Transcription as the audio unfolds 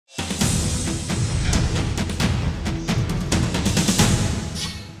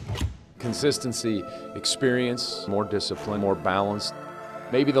Consistency, experience, more discipline, more balanced.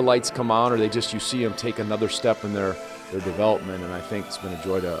 Maybe the lights come on or you see them take another step in their development, and I think it's been a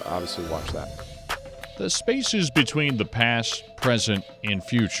joy to obviously watch that. The spaces between the past, present, and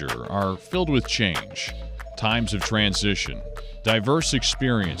future are filled with change, times of transition, diverse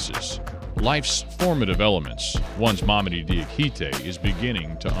experiences, life's formative elements, one's Mamadi Diakite is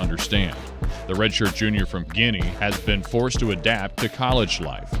beginning to understand. The redshirt junior from Guinea has been forced to adapt to college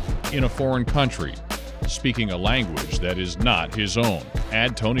life in a foreign country, speaking a language that is not his own.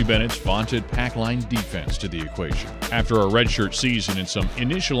 Add Tony Bennett's vaunted pack-line defense to the equation. After a redshirt season and some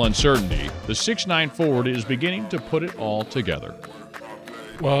initial uncertainty, the 6'9" forward is beginning to put it all together.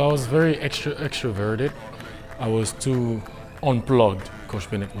 Well, I was very extroverted. I was too unplugged, Coach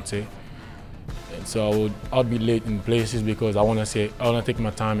Bennett would say. And so I'd be late in places because I want to take my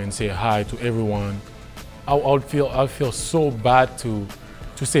time and say hi to everyone. I'd feel so bad to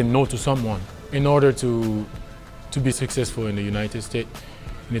say no to someone. In order to be successful in the United States,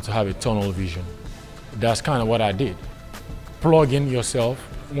 you need to have a tunnel vision. That's kind of what I did. Plug in yourself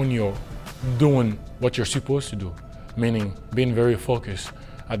when you're doing what you're supposed to do, meaning being very focused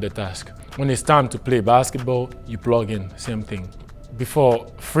at the task. When it's time to play basketball, you plug in, same thing. Before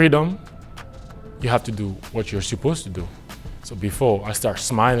freedom, you have to do what you're supposed to do. So before I start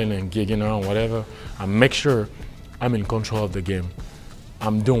smiling and gigging around, whatever, I make sure I'm in control of the game.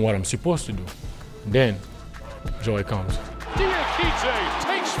 I'm doing what I'm supposed to do. Then, joy comes. Diakite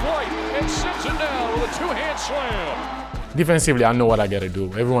takes flight and sends it down with a two-hand slam. Defensively, I know what I gotta do.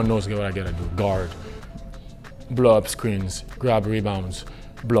 Everyone knows what I gotta do. Guard, blow up screens, grab rebounds,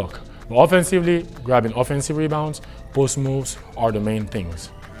 block. But offensively, grabbing offensive rebounds, post moves are the main things.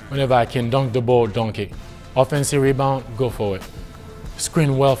 Whenever I can dunk the ball, dunk it. Offensive rebound, go for it.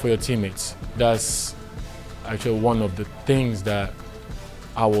 Screen well for your teammates. That's actually one of the things that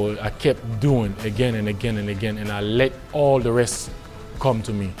I kept doing again and again and again, and I let all the rest come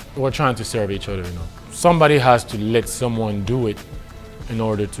to me. We're trying to serve each other, you know. Somebody has to let someone do it in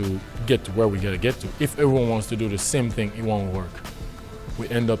order to get to where we gotta get to. If everyone wants to do the same thing, it won't work. We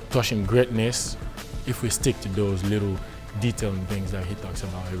end up touching greatness if we stick to those little detailing things that he talks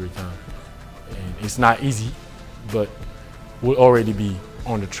about every time. And it's not easy, but we'll already be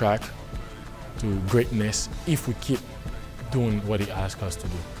on the track to greatness if we keep doing what he asks us to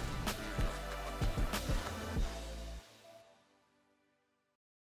do.